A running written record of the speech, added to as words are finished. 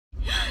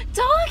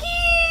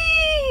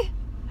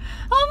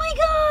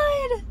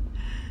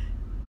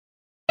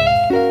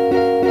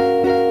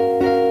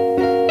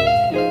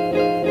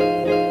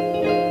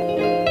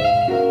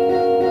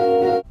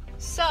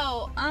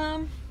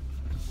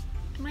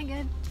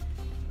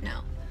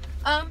No.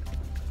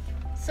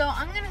 So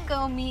I'm gonna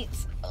go meet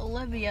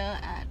Olivia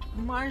at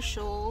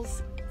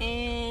Marshall's,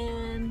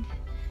 and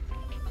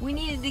we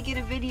needed to get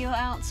a video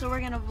out, so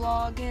we're gonna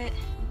vlog it.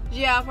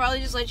 Yeah, I'll probably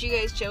just let you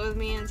guys chill with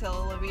me until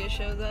Olivia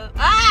shows up.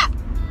 Ah!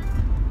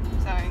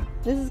 Sorry.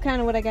 This is kind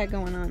of what I got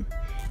going on.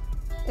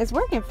 It's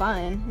working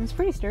fine. It's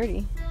pretty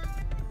sturdy.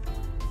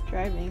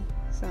 Driving,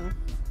 so,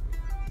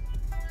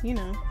 you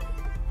know.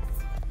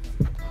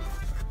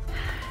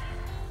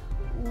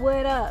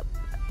 What up?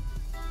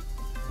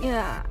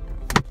 Yeah.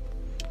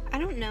 I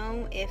don't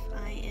know if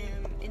I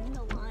am in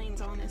the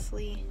lines,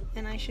 honestly,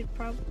 and I should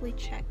probably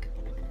check.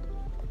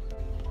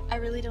 I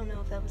really don't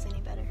know if that was any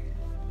better.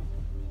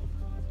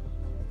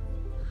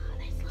 Oh,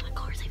 there's a lot of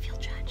cars. I feel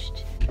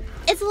judged.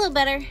 It's a little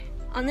better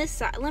on this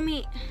side. Let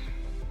me...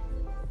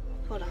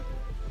 Hold on.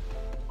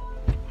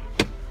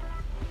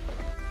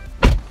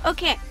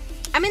 Okay,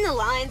 I'm in the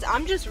lines.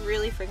 I'm just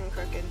really freaking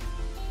crooked.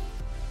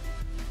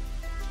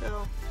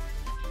 So,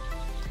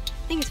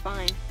 I think it's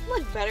fine. I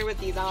look better with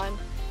these on.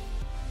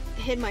 I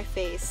hid my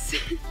face.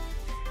 There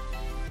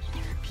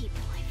are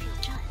people. I feel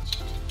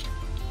judged.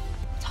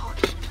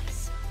 Talking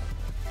anyways.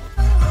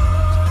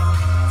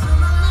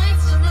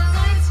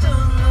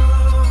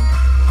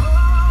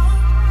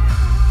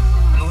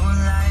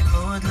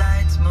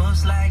 Moonlight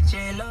moves like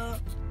J-Lo.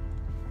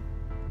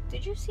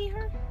 Did you see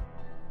her?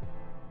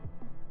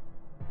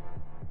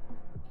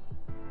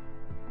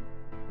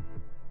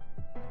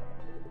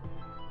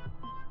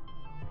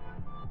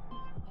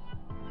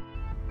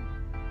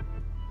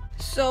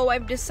 So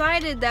I've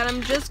decided that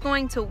I'm just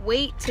going to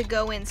wait to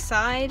go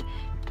inside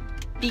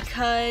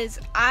because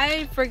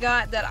I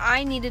forgot that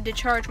I needed to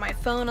charge my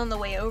phone on the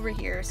way over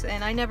here,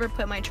 and I never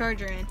put my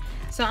charger in.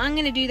 So I'm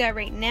gonna do that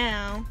right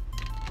now,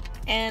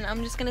 and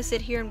I'm just gonna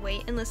sit here and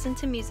wait and listen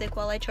to music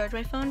while I charge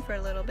my phone for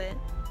a little bit.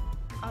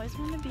 I always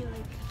want to be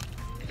like.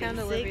 Found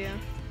Olivia.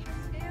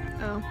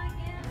 Oh.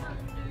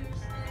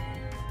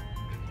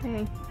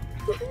 Hey.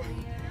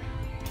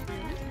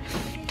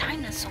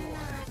 Dinosaur.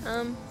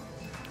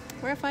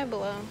 We're at Five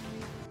Below.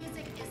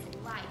 Music is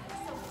life,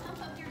 so pump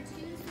up your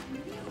tunes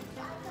with new.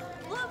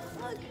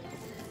 Look.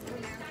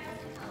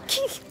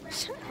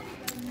 Shut up.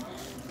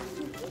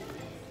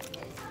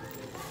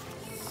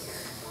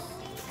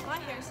 My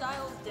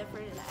hairstyle is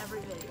different in every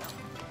video.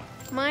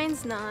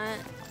 Mine's not.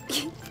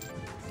 It's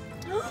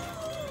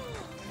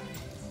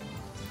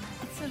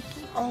so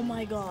cute. Oh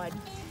my god.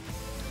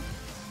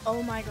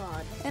 Oh my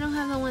god. I don't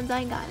have the ones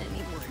I got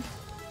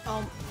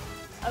anymore.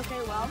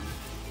 Okay, well.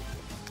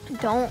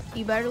 Don't.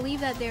 You better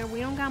leave that there. We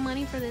don't got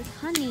money for this.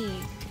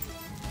 Honey.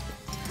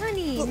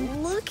 Honey.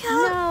 Look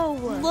how.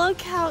 No. Look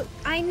how.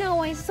 I know.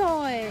 I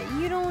saw it.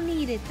 You don't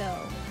need it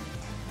though.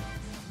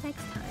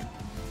 Next time.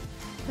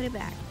 Put it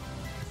back.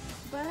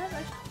 But I have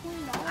extra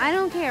 $20. I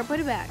don't care. Put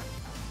it back.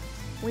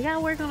 We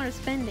gotta work on our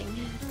spending.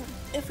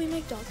 If we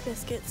make dog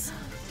biscuits.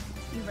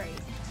 You're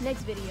right.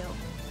 Next video.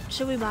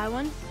 Should we buy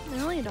one?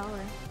 They're only $1.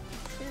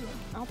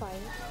 I'll buy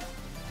it.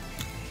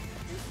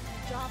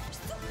 Job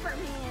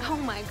Superman. Oh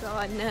my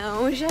god,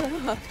 no. Shut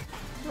up.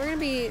 We're gonna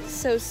be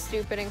so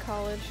stupid in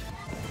college.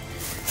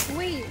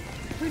 Wait,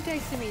 who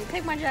texted me?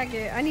 Take my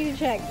jacket. I need to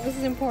check. This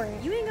is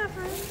important. You ain't got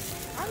friends?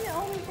 I'm the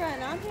only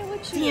friend. I'm here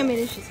with you. Damn it,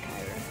 it's just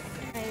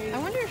Kyra. I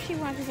wonder if she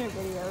watches our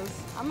videos.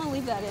 I'm gonna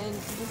leave that in.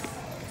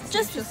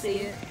 Just to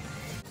see it.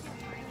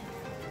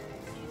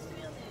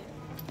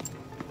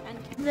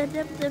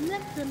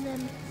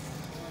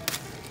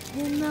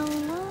 In a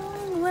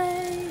long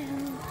way.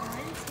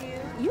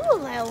 You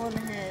allow on the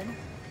head.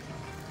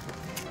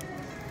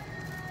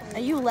 Are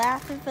you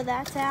laughing for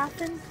that to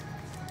happen?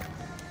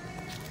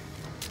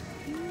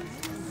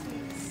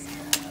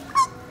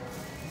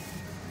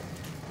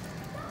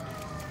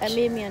 That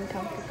made me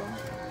uncomfortable.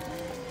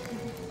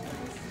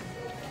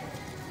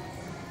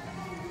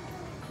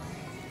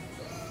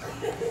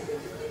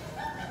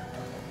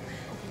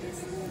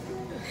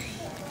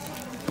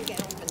 You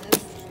can't open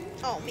this.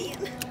 Oh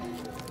man.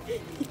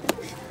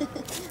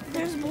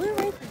 There's blue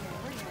right there.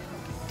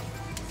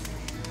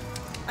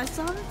 I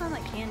still haven't found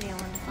that candy I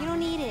wanted to find. You don't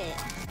need it.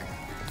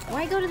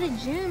 Why go to the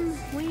gym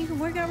when you can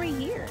work out right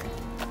here?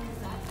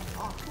 That's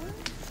awkward.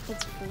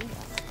 It's free.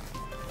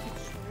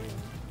 It's true.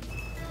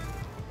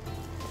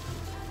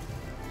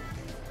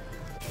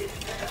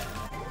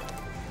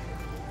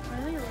 What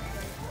do you look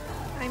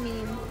like? I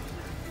mean,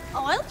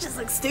 Oh, I just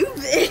look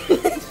stupid.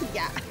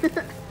 yeah.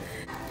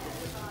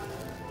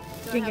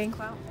 Drinking.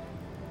 Clout?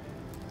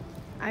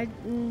 Yikes.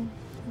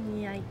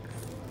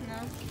 No.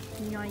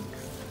 Yikes.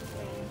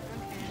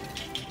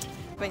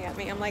 Okay. At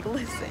me, I'm like,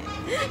 listen.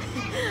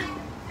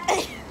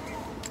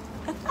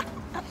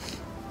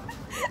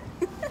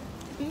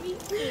 Me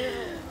too.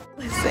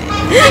 Listen.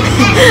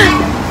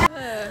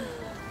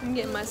 I'm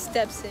getting my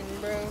steps in,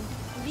 bro.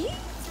 Me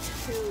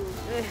too.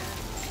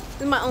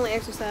 This is my only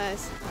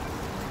exercise.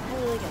 I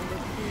really gotta go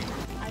pee.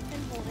 I've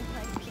been holding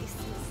my pee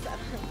since 7.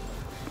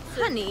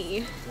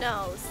 Honey.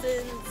 No,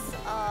 since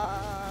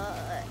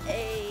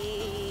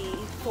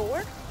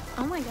A4.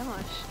 Oh my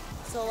gosh.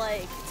 So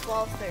like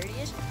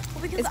 12:30ish.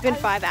 Well, because It's been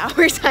 5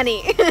 hours,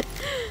 honey.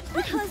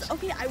 Because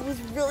okay,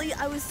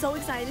 I was so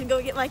excited to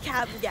go get my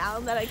cap and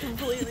gown that I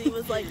completely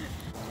was like,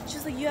 she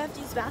was like, you have to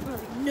use the bathroom. I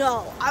was like,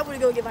 no, I want to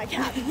go get my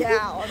cap and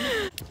gown.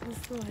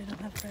 That's why I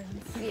don't have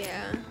friends.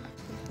 Yeah.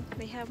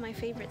 They have my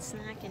favorite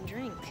snack and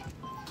drink.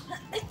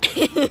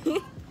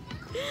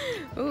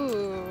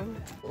 Ooh.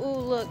 Ooh,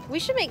 look. We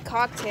should make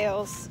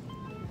cocktails.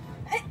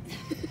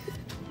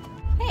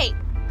 Hey,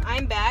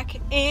 I'm back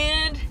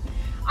and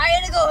I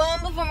had to go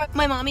home before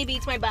my mommy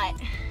beats my butt.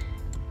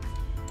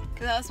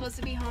 Because I was supposed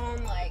to be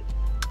home like,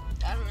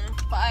 I don't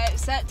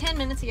know, 10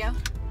 minutes ago.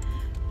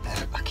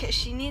 Because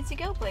she needs to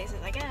go places,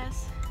 I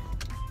guess.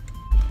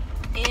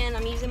 And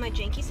I'm using my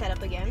janky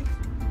setup again.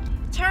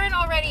 Turn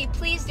already,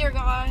 please, dear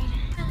God.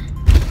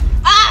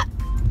 Ah!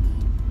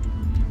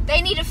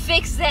 They need to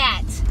fix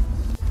that.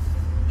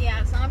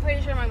 Yeah, so I'm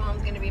pretty sure my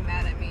mom's gonna be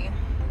mad at me.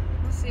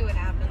 Let's see what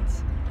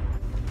happens.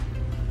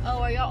 Oh,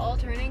 are y'all all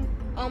turning?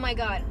 Oh my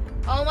God.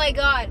 Oh my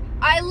God.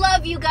 I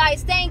love you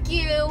guys. Thank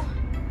you.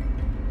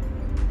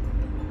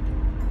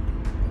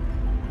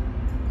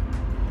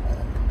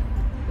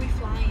 We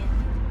flying.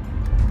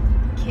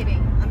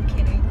 Kidding. I'm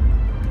kidding.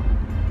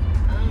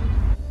 Oh.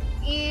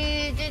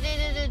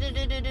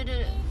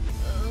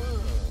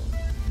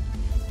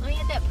 Let me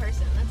get that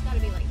person. That's gotta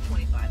be like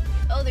 25.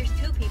 Oh, there's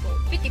 2 people.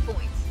 50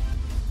 points.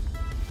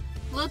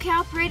 Look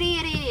how pretty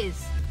it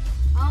is.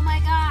 Oh my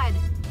God.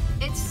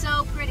 It's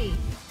so pretty.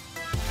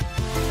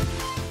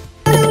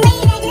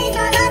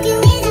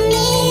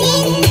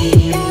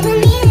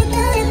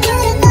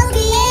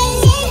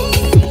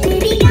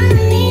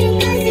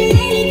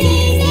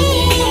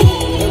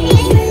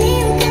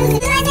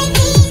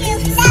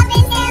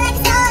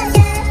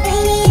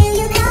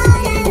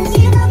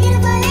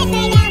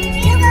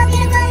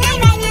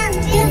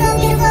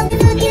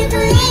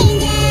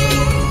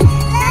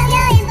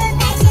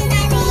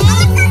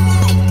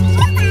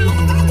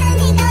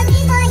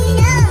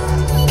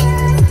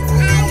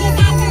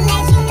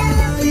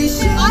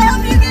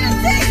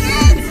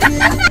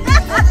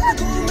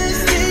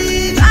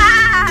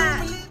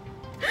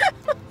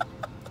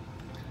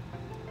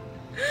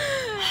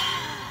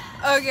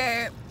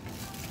 Okay,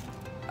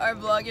 our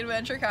vlog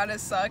adventure kind of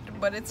sucked,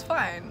 but it's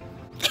fine.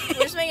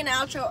 We're just making an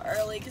outro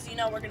early because you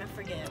know we're gonna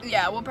forget.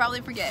 Yeah, we'll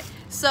probably forget.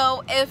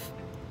 So if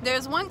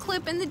there's one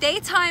clip in the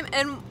daytime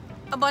and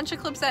a bunch of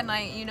clips at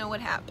night, you know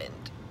what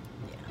happened.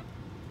 Yeah.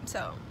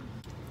 So,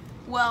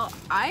 well,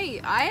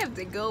 I have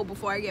to go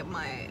before I get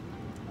my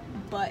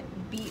butt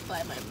beat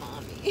by my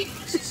mommy.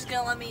 She's just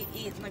gonna let me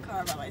eat in the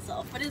car by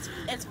myself, but it's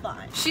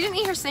fine. She didn't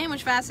eat her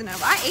sandwich fast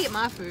enough. I ate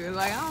my food.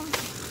 Like,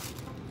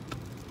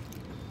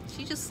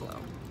 she's just slow.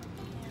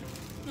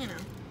 You know.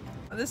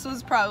 This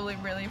was probably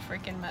really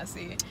freaking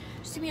messy.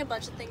 Just give me a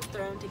bunch of things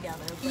thrown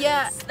together. But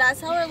Yeah.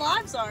 that's how our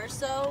lives are,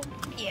 so.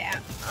 Yeah.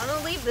 I'm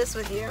gonna leave this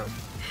with you.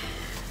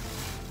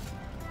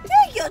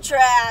 Take your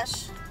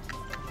trash.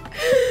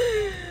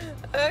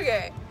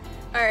 Okay.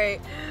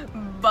 Alright.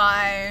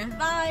 Bye.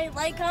 Bye.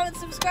 Like, comment,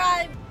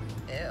 subscribe.